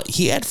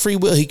had free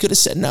will. He could have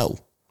said no.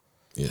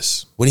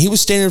 Yes. When he was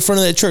standing in front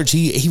of that church,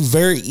 he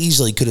very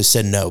easily could have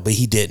said no, but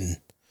he didn't.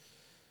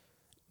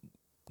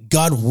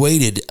 God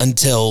waited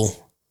until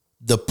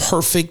the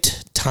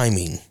perfect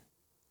timing.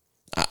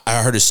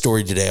 I heard a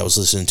story today. I was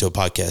listening to a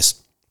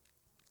podcast,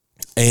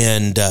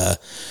 and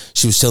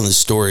she was telling the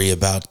story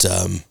about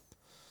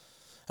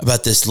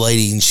this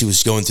lady, and she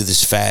was going through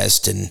this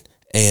fast, and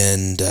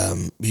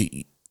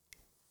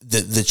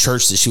the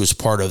church that she was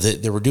part of,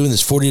 they were doing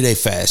this 40-day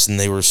fast, and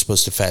they were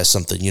supposed to fast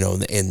something,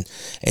 and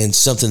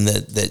something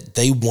that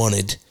they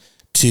wanted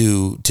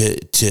to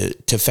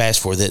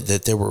fast for,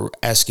 that they were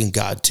asking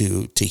God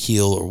to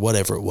heal or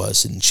whatever it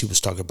was. And she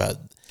was talking about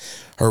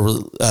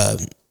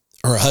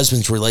her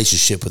husband's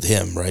relationship with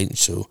him, right?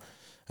 So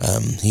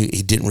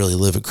he didn't really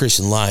live a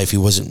Christian life. He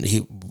wasn't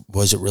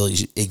really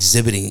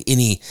exhibiting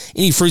any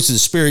fruits of the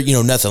Spirit,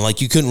 nothing.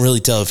 Like, you couldn't really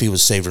tell if he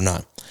was saved or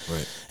not.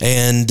 Right.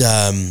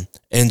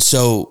 And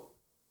so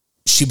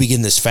she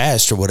began this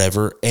fast or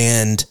whatever,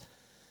 and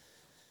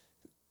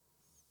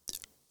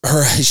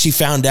she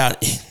found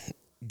out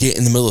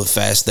in the middle of the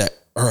fast that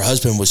her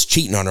husband was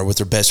cheating on her with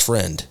her best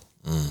friend.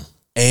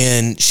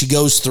 And she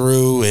goes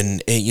through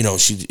and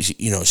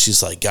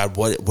she's like, God,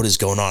 what is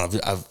going on?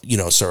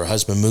 So her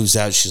husband moves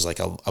out. She's like,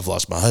 I've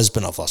lost my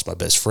husband. I've lost my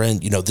best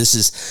friend. This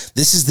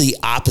is the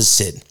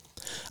opposite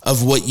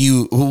of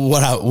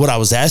what I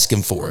was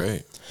asking for.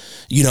 Right.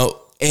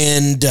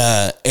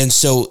 And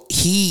so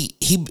he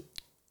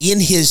in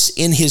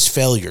his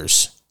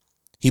failures,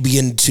 he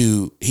began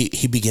to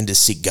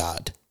seek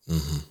God.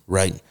 Mm-hmm.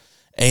 Right.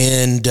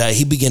 And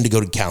he began to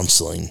go to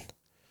counseling.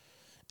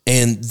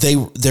 And they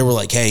were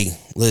like, hey,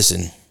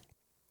 listen,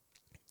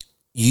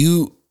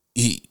 we've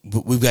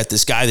got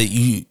this guy that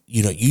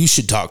you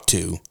should talk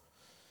to.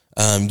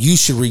 You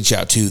should reach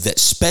out to, that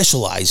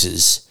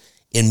specializes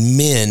in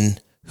men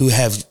who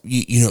have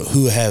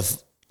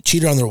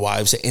cheated on their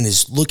wives and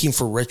is looking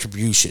for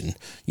retribution,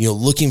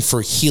 looking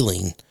for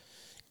healing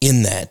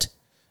in that.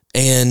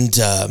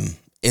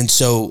 And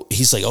so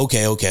he's like,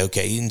 okay.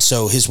 And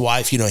so his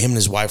wife, him and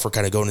his wife were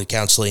kind of going to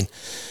counseling,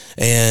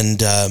 and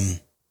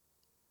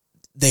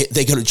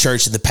they go to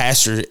church, and the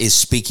pastor is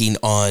speaking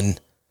on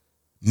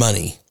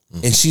money.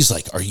 Mm-hmm. And she's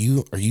like, are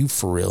you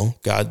for real?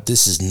 God,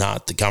 this is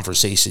not the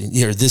conversation,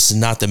 this is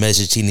not the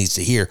message he needs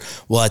to hear.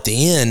 Well, at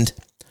the end,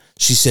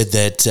 she said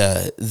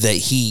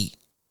that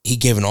he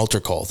gave an altar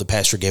call. The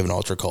pastor gave an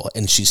altar call,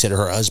 and she said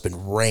her husband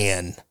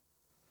ran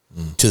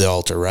to the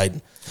altar, right?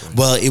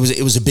 Well, it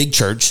was a big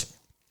church.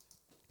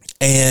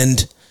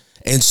 And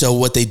so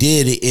what they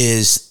did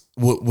is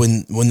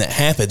when that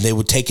happened, they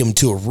would take him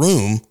to a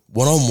room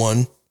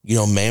one-on-one,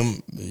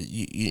 ma'am,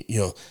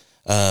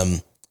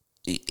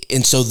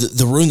 and so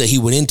the room that he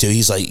went into,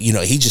 he's like,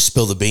 he just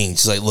spilled the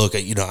beans. He's like, look,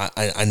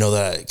 I know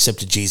that I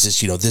accepted Jesus.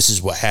 This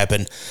is what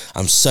happened.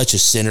 I'm such a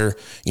sinner.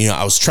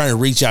 I was trying to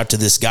reach out to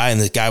this guy, and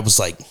the guy was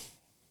like,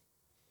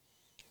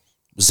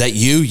 was that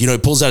you? He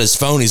pulls out his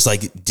phone. He's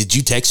like, did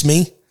you text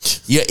me?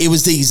 Yeah, it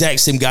was the exact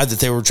same guy that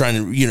they were trying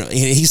to, and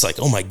he's like,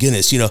 oh my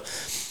goodness,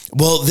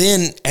 Well,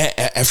 then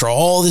after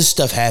all this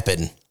stuff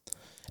happened,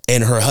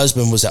 and her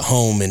husband was at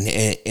home,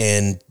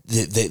 and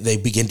they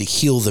began to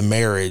heal the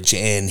marriage,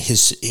 and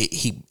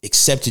he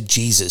accepted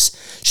Jesus.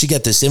 She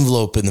got this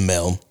envelope in the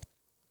mail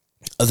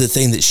of the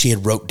thing that she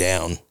had wrote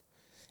down,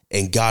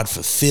 and God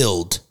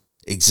fulfilled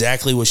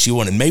exactly what she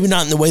wanted. Maybe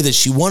not in the way that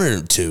she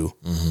wanted it to,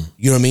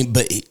 you know what I mean?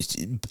 But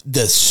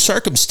the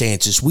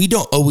circumstances we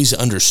don't always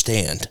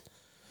understand.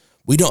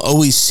 We don't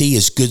always see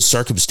as good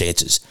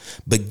circumstances,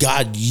 but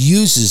God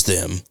uses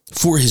them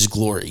for his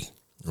glory.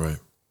 Right.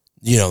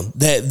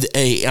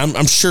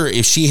 I'm sure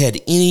if she had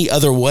any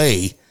other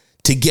way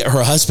to get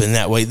her husband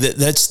that way,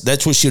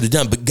 that's what she would have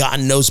done. But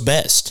God knows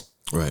best.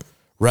 Right.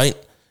 Right.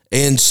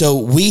 And so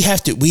we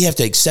have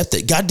to accept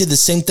that God did the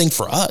same thing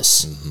for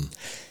us. Mm-hmm.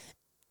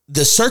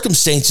 The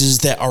circumstances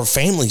that our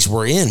families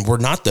were in were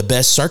not the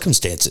best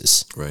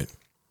circumstances. Right.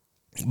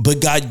 But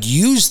God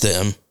used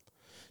them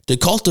to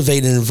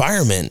cultivate an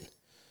environment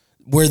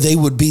where they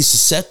would be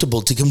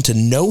susceptible to come to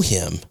know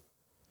him.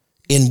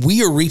 And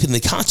we are reaping the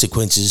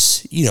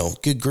consequences.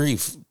 Good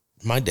grief.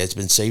 My dad's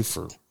been saved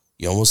for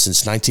almost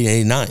since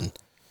 1989,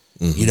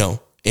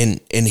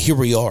 and here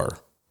we are.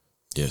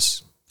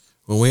 Yes.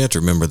 Well, we have to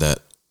remember that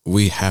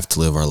we have to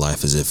live our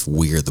life as if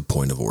we are the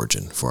point of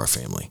origin for our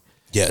family.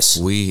 Yes.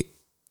 We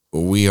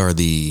are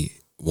the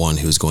one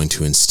who's going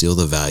to instill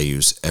the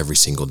values every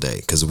single day,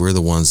 because we're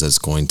the ones that's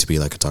going to be,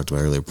 like I talked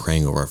about earlier,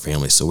 praying over our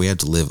family. So we have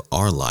to live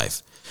our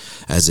life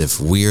as if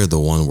we are the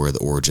one where the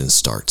origin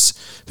starts,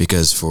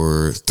 because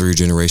for 3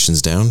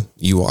 generations down,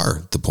 you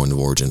are the point of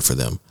origin for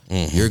them.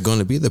 Mm-hmm. You're going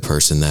to be the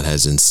person that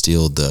has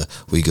instilled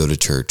we go to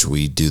church,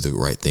 we do the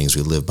right things,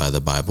 we live by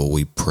the Bible,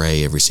 we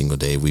pray every single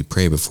day, we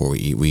pray before we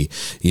eat,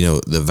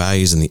 the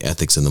values and the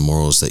ethics and the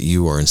morals that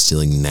you are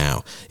instilling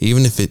now,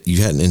 even if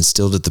you hadn't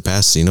instilled it the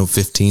past,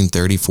 15,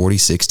 30, 40,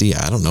 60,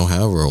 I don't know,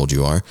 however old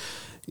you are,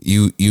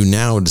 you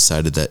now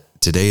decided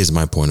that today is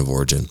my point of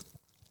origin.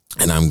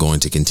 And I'm going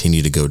to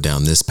continue to go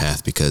down this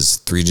path, because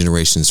 3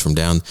 generations from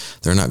down,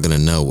 they're not going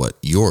to know what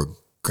your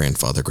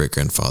grandfather,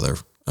 great-grandfather,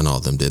 and all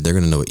of them did. They're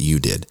going to know what you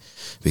did,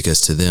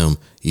 because to them,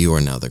 you are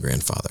now the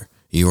grandfather.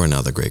 You are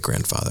now the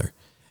great-grandfather.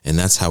 And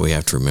that's how we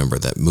have to remember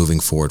that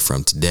moving forward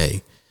from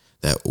today,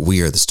 that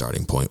we are the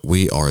starting point.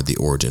 We are the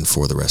origin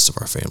for the rest of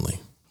our family.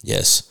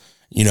 Yes.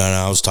 And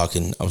I was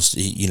talking about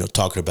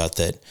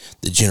that,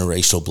 the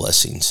generational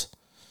blessings.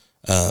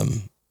 I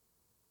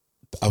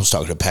was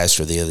talking to a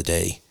pastor the other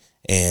day,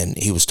 and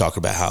he was talking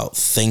about how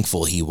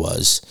thankful he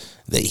was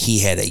that he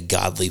had a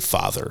godly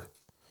father,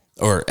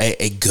 or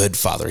a good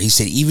father. He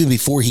said even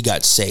before he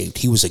got saved,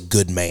 he was a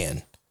good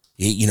man.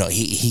 He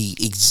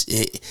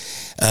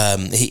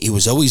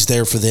was always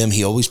there for them.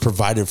 He always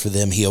provided for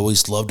them. He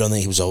always loved on them.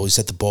 He was always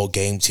at the ball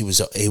games. He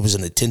was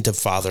an attentive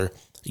father,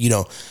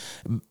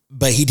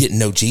 but he didn't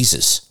know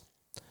Jesus.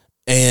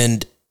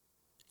 And,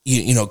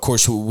 of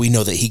course, we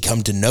know that he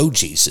come to know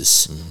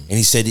Jesus. And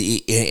he said,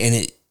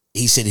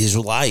 he said his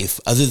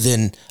life, other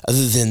than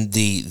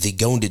the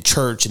going to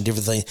church and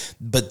different things,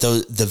 but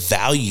the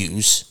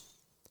values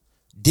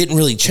didn't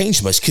really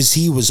change much because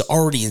he was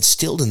already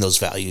instilled in those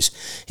values.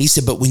 He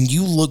said, but when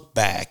you look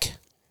back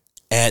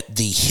at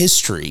the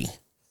history,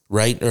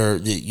 right, or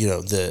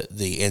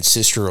the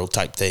ancestral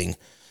type thing,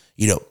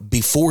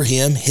 before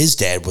him, his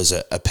dad was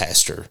a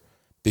pastor.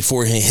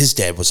 Before him, his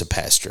dad was a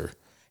pastor,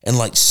 and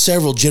like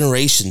several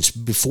generations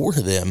before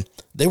them,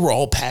 they were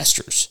all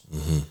pastors,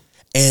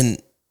 and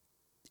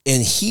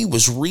he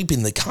was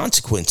reaping the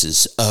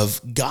consequences of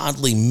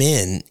godly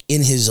men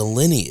in his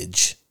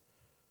lineage,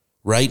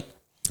 right?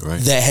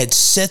 That had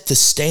set the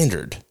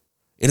standard.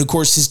 And of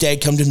course, his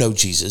dad come to know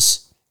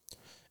Jesus,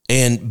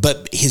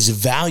 but his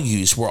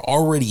values were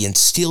already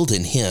instilled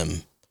in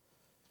him,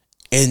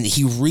 and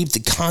he reaped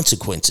the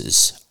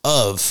consequences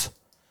of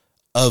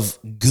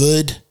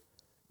good,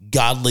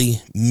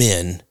 godly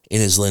men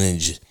in his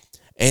lineage.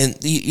 And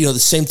the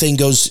same thing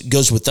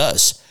goes with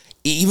us.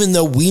 Even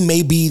though we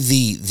may be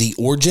the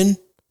origin,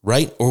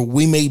 right, or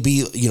we may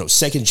be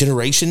second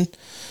generation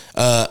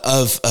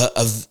of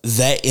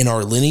that in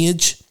our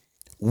lineage,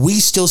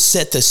 we still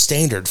set the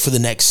standard for the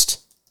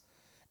next.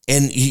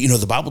 And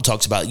the Bible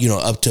talks about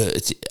up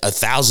to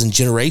 1,000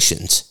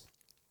 generations.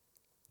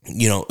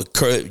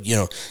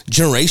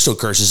 Generational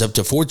curses up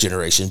to 4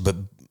 generations, but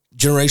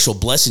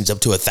generational blessings up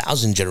to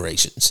 1,000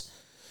 generations,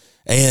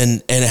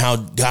 and how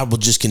God will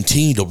just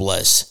continue to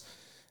bless.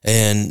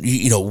 And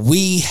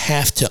we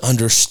have to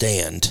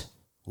understand.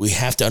 We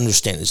have to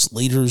understand as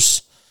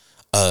leaders,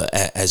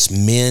 as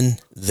men,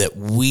 that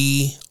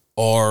we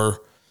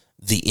are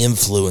the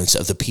influence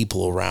of the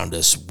people around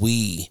us.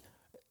 We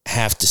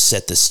have to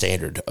set the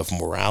standard of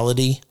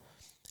morality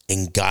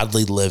and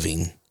godly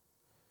living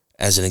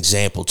as an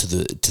example to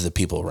the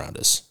people around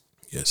us.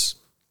 Yes.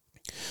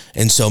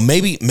 And so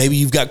maybe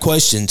you've got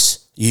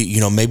questions.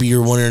 Maybe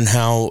you're wondering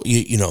how,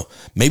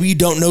 maybe you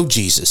don't know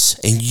Jesus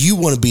and you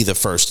want to be the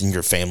first in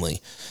your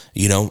family.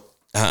 You don't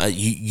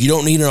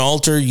need an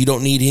altar. You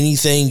don't need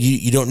anything.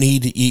 You don't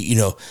need,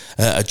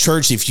 a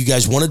church. If you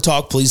guys want to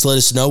talk, please let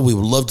us know. We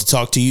would love to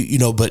talk to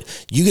you,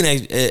 but you can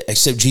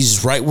accept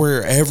Jesus right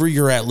wherever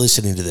you're at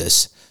listening to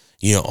this.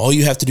 All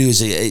you have to do is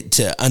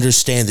to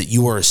understand that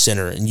you are a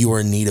sinner and you are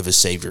in need of a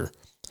savior,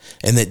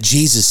 and that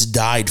Jesus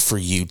died for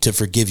you to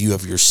forgive you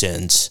of your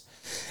sins,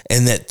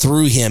 and that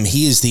through him,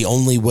 he is the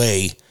only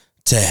way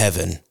to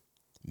heaven.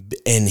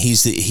 And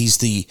he's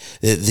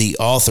the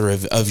author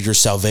of your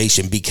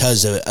salvation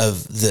because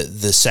of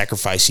the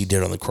sacrifice he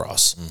did on the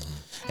cross,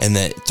 and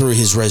that through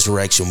his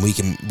resurrection we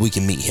can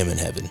meet him in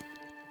heaven.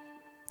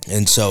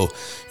 And so,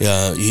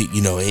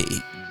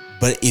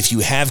 but if you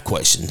have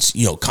questions,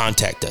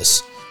 contact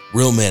us,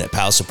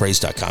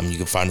 realmen@palaceofpraise.com. You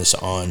can find us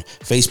on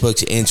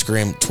Facebook,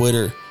 Instagram,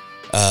 Twitter.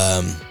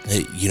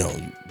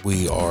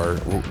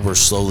 We're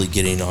slowly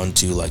getting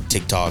onto like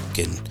TikTok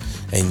and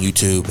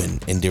YouTube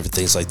and different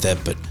things like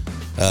that, but.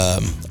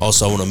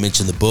 Also, I want to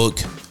mention the book,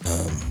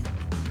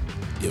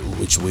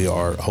 which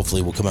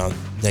hopefully will come out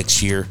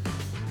next year.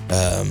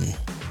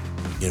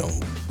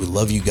 We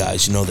love you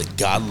guys. You know that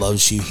God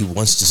loves you. He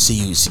wants to see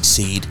you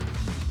succeed.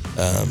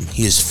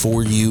 He is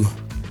for you.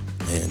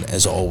 And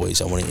as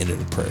always, I want to end it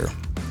in prayer.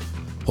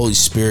 Holy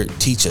Spirit,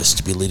 teach us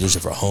to be leaders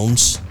of our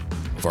homes,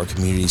 of our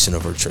communities, and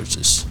of our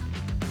churches.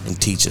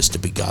 And teach us to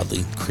be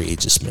godly,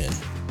 courageous men.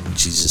 In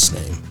Jesus'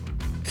 name,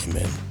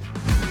 amen.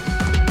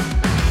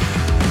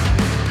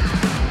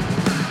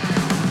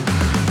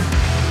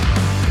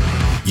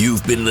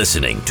 You've been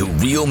listening to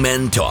Real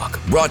Men Talk,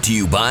 brought to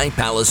you by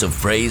Palace of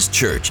Praise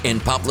Church in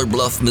Poplar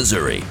Bluff,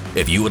 Missouri.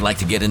 If you would like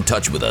to get in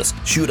touch with us,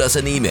 shoot us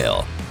an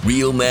email,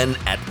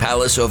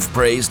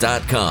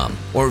 realmen@palaceofpraise.com,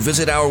 or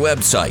visit our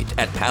website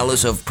at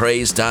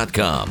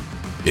palaceofpraise.com.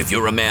 If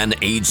you're a man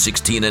age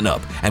 16 and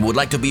up and would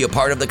like to be a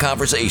part of the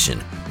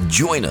conversation,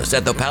 join us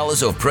at the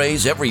Palace of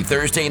Praise every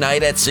Thursday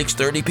night at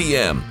 6:30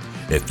 p.m.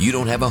 If you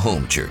don't have a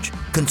home church,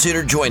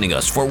 consider joining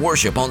us for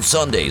worship on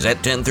Sundays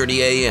at 10:30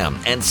 a.m.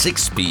 and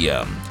 6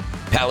 p.m.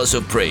 Palace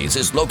of Praise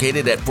is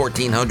located at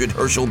 1400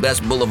 Herschel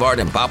Best Boulevard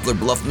in Poplar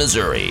Bluff,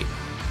 Missouri.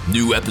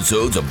 New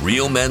episodes of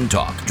Real Men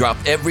Talk drop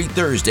every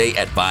Thursday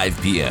at 5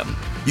 p.m.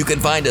 You can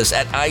find us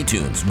at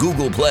iTunes,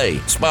 Google Play,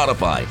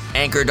 Spotify,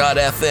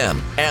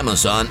 Anchor.fm,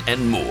 Amazon,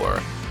 and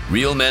more.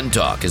 Real Men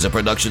Talk is a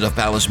production of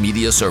Palace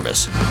Media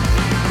Service.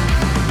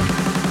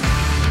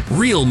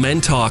 Real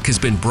Men Talk has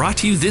been brought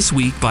to you this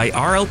week by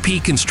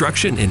RLP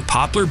Construction in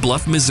Poplar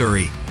Bluff,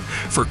 Missouri.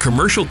 For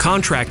commercial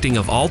contracting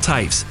of all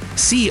types,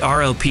 see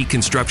RLP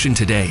Construction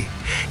today.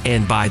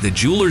 And by the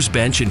Jeweler's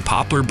Bench in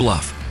Poplar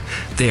Bluff.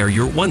 They are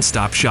your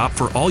one-stop shop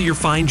for all your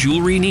fine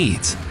jewelry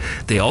needs.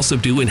 They also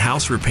do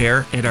in-house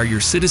repair and are your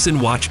Citizen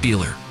Watch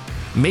dealer.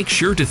 Make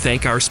sure to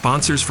thank our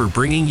sponsors for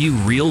bringing you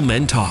Real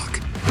Men Talk.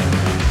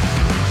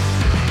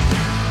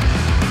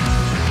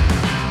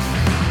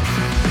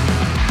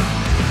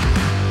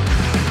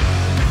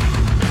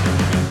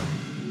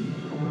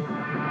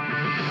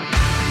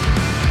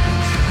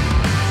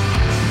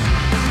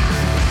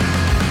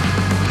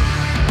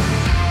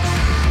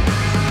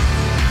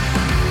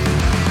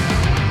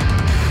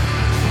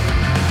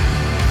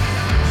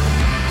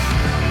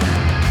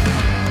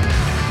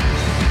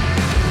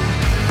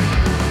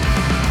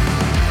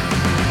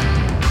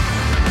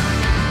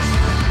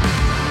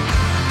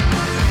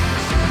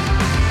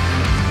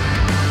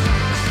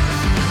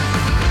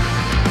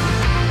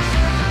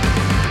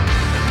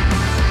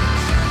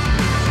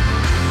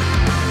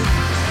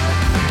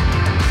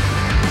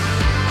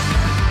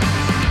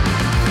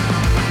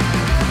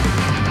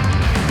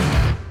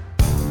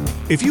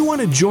 If you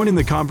want to join in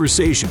the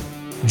conversation,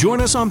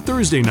 join us on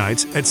Thursday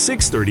nights at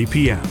 6:30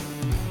 p.m.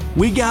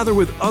 We gather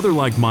with other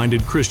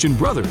like-minded Christian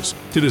brothers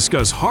to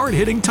discuss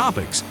hard-hitting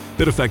topics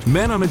that affect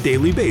men on a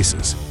daily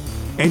basis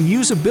and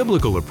use a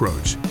biblical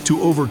approach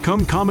to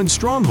overcome common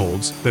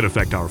strongholds that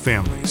affect our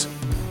families.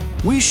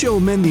 We show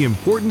men the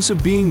importance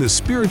of being the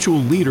spiritual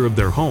leader of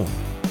their home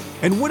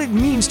and what it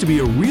means to be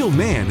a real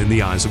man in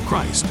the eyes of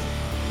Christ.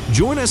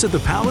 Join us at the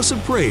Palace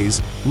of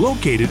Praise,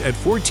 located at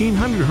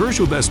 1400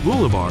 Herschel Best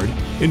Boulevard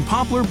in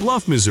Poplar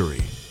Bluff,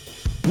 Missouri.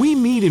 We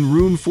meet in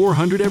room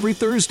 400 every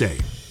Thursday.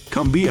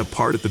 Come be a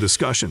part of the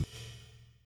discussion.